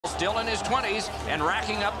still in his 20s and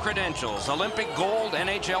racking up credentials. Olympic gold,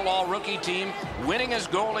 NHL All-Rookie team, winning as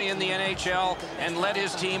goalie in the NHL, and led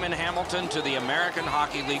his team in Hamilton to the American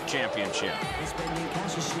Hockey League Championship.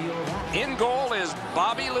 In goal is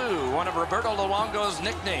Bobby Lou, one of Roberto Luongo's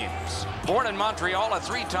nicknames. Born in Montreal, a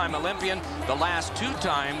three-time Olympian, the last two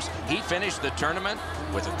times he finished the tournament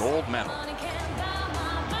with a gold medal.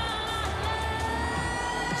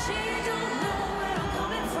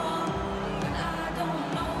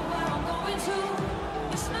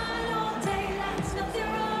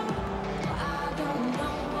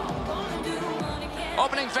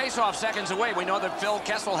 Opening face-off seconds away. We know that Phil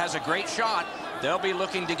Kessel has a great shot. They'll be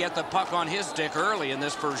looking to get the puck on his stick early in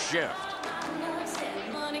this first shift.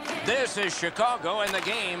 This is Chicago, and the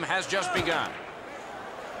game has just begun.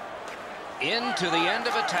 Into the end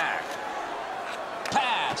of attack.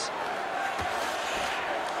 Pass.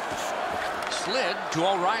 Slid to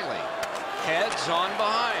O'Reilly. Heads on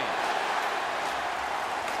behind.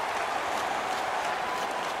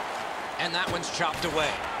 And that one's chopped away.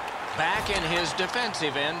 Back in his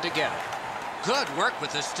defensive end to get it. Good work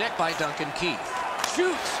with the stick by Duncan Keith.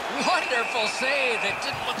 Shoots. Wonderful save. It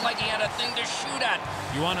didn't look like he had a thing to shoot at.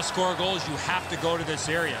 You want to score goals, you have to go to this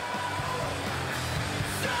area.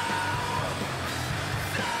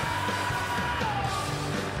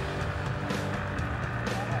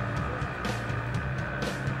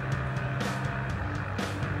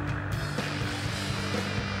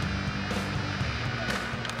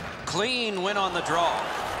 Clean win on the draw.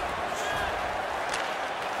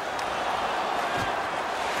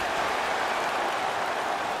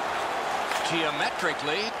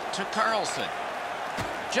 Geometrically to Carlson.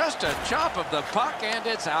 Just a chop of the puck, and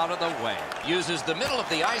it's out of the way. Uses the middle of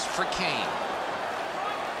the ice for Kane.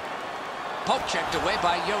 Poke checked away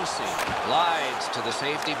by Yossi. Glides to the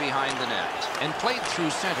safety behind the net. And played through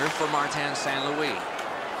center for Martin St. Louis.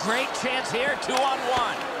 Great chance here,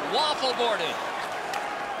 2-on-1. Waffle boarded.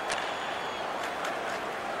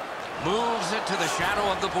 Moves it to the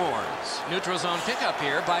shadow of the boards. Neutral zone pickup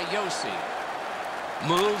here by Yossi.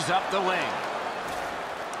 Moves up the wing.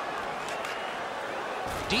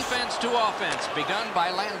 Defense to offense begun by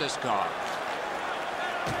Landeskog.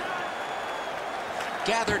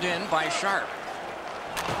 Gathered in by Sharp.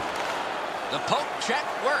 The poke check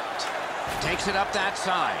worked. Takes it up that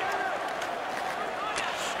side.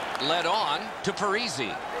 Led on to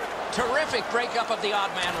Parise. Terrific breakup of the odd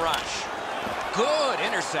man rush. Good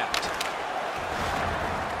intercept.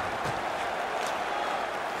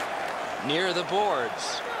 Near the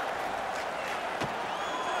boards.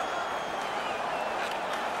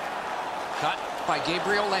 Cut by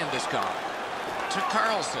Gabriel Landeskog. To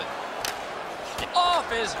Carlson. Off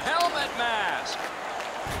his helmet mask.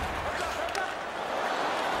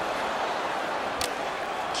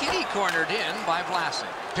 Kitty cornered in by Vlasic.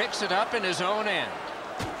 Picks it up in his own end.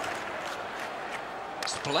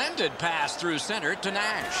 Splendid pass through center to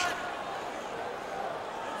Nash.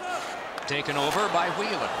 Taken over by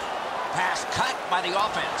Wheeler. Pass cut by the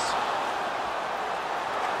offense.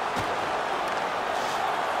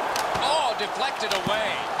 Oh, deflected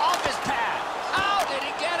away. Off his pad. How did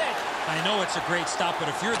he get it? I know it's a great stop, but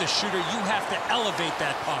if you're the shooter, you have to elevate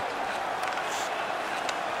that puck.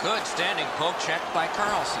 Good standing poke check by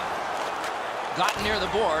Carlson. Got near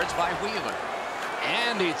the boards by Wheeler.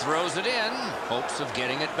 And he throws it in. Hopes of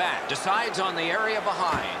getting it back. Decides on the area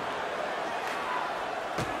behind.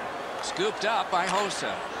 Scooped up by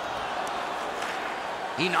Hossa.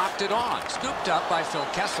 He knocked it on. Scooped up by Phil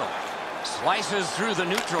Kessel. Slices through the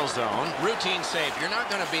neutral zone. Routine save. You're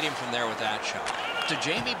not going to beat him from there with that shot. To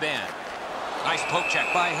Jamie Benn. Nice poke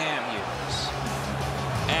check by Hamhuis.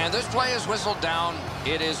 And this play is whistled down.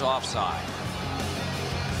 It is offside.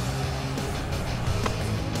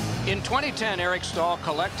 In 2010, Eric Staal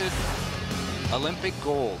collected Olympic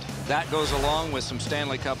gold. That goes along with some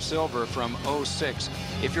Stanley Cup silver from '06.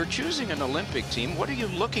 If you're choosing an Olympic team, what are you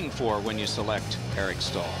looking for when you select Eric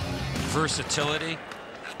Staal? Versatility,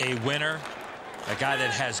 a winner, a guy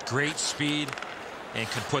that has great speed and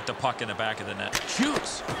can put the puck in the back of the net.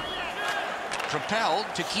 Shoots. Propelled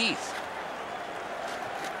to Keith.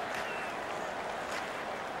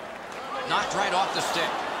 Knocked right off the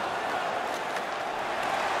stick.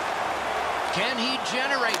 Can he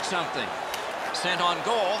generate something? Sent on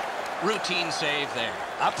goal. Routine save there.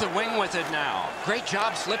 Up the wing with it now. Great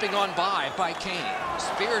job slipping on by Kane.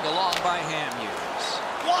 Speared along by Hamhuis.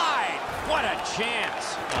 Wide! What a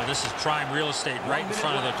chance! Oh, this is prime real estate right in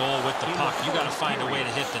front of the goal with the puck. You got to find a way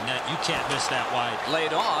to hit the net. You can't miss that wide.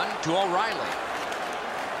 Laid on to O'Reilly.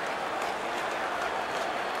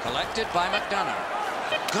 Collected by McDonough.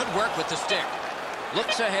 Good work with the stick.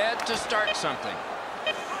 Looks ahead to start something.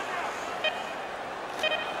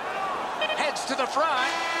 heads to the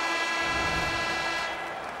front.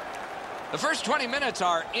 The first 20 minutes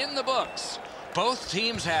are in the books. Both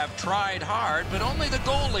teams have tried hard, but only the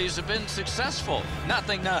goalies have been successful.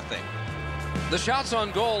 Nothing. The shots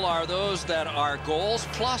on goal are those that are goals,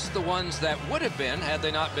 plus the ones that would have been had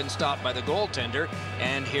they not been stopped by the goaltender.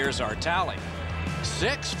 And here's our tally.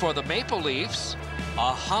 6 for the Maple Leafs,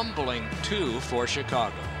 a humbling 2 for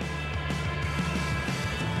Chicago.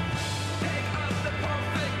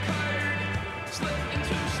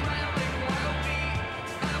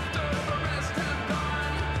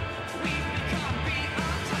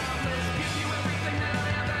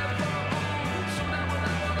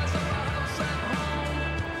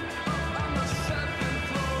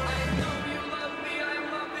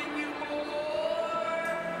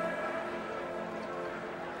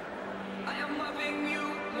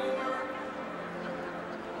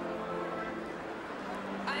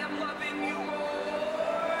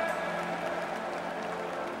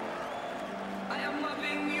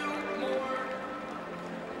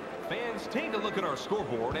 Fans, take a look at our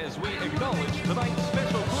scoreboard as we acknowledge tonight's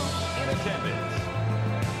special group in attendance.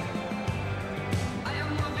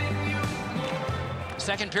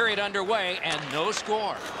 Second period underway and no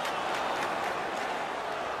score.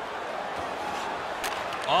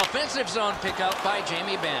 Offensive zone pickup by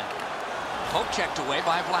Jamie Benn. Poke checked away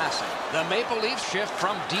by Vlasic. The Maple Leafs shift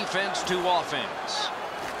from defense to offense.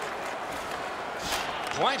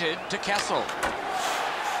 Pointed to Kessel.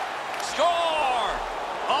 Score!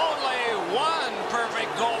 Only one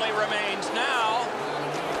perfect goalie remains now.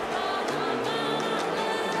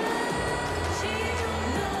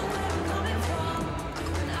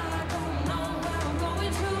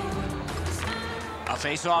 A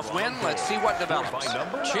face-off win. Let's see what develops.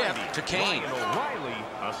 Chip to Kane. O'Reilly,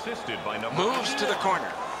 assisted by Moves to the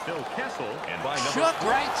corner. Phil Kessel and by Shook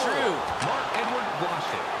right through. Mark Edward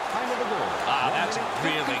Blashill. Time of the goal. That's a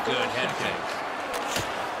really good head fake.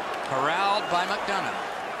 Corralled by McDonough.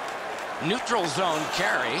 Neutral zone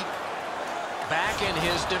carry. Back in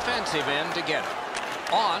his defensive end to get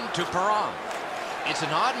it. On to Perron. It's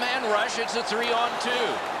an odd man rush. It's a 3-on-2.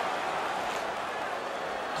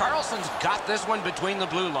 Carlson's got this one between the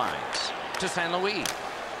blue lines. To St. Louis.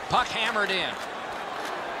 Puck hammered in.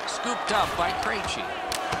 Scooped up by Krejci.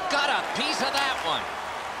 Got a piece of that one.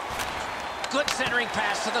 Good centering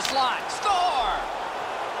pass to the slot. Score!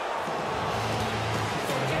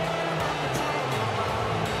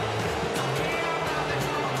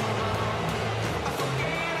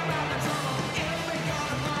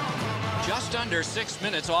 Just under 6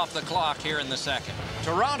 minutes off the clock here in the second.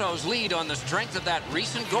 Toronto's lead on the strength of that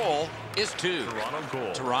recent goal is 2.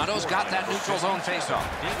 Toronto's got that neutral zone faceoff.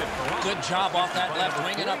 Good job off that left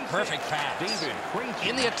wing and a perfect pass.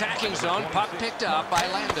 In the attacking zone, puck picked up by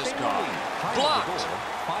Landeskog. Blocked.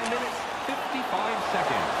 5 minutes, 55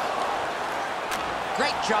 seconds.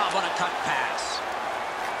 Great job on a cut pass.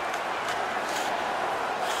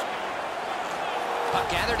 Puck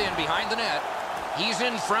gathered in behind the net. He's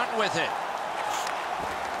in front with it.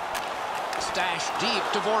 Stashed deep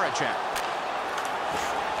to Voracek.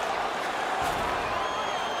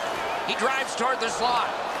 He drives toward the slot.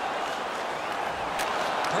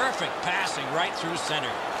 Perfect passing right through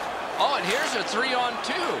center. Oh, and here's a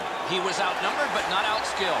 3-on-2. He was outnumbered but not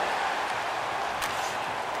outskilled.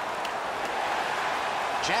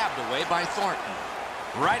 Jabbed away by Thornton.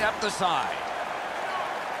 Right up the side.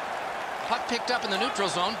 Puck picked up in the neutral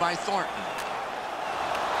zone by Thornton.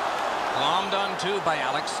 Glommed onto by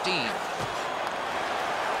Alex Steen.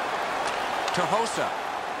 To Hossa.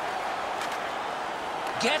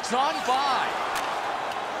 Gets on by.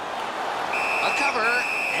 A cover,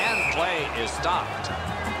 and play is stopped.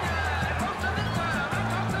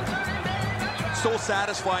 So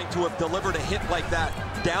satisfying to have delivered a hit like that.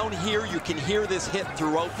 Down here, you can hear this hit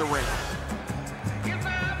throughout the ring.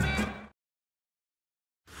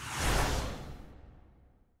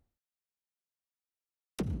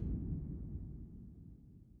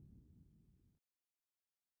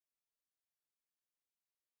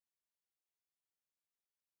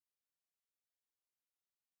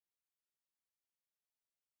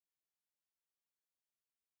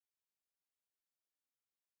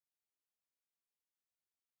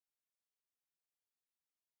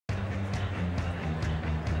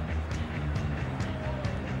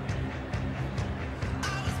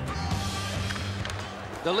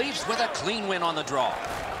 The Leafs with a clean win on the draw.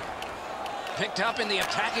 Picked up in the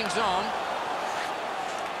attacking zone.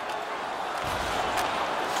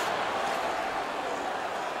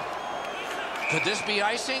 Could this be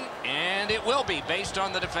icing? And it will be, based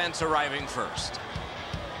on the defense arriving first.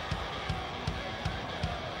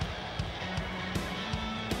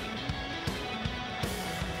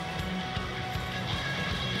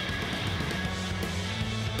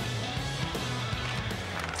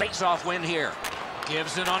 Face-off win here.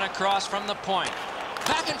 Gives it on a cross from the point.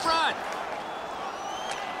 Back in front.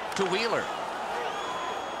 To Wheeler.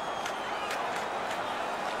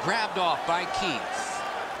 Grabbed off by Keith.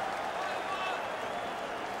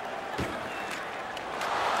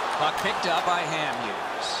 Puck picked up by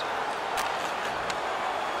Hamhuis.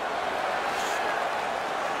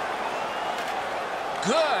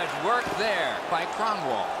 Good work there by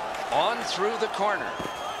Kronwall. On through the corner.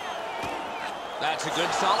 That's a good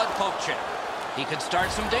solid poke check. He could start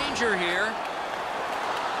some danger here.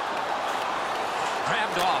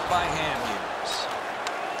 Grabbed off by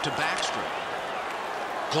Hamhuis. To Backstrom.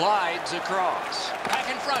 Glides across. Back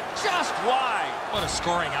in front, just wide. What a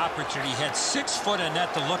scoring opportunity. He had 6 foot of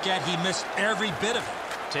net to look at. He missed every bit of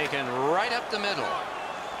it. Taken right up the middle.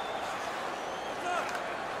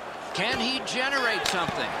 Can he generate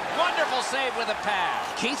something? Wonderful save with a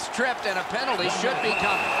pass. Keith's tripped and a penalty should be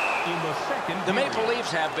coming. In the second The Maple period.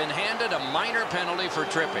 Leafs have been handed a minor penalty for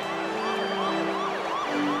tripping.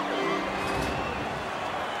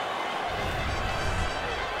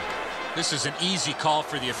 This is an easy call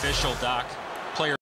for the official, Doc.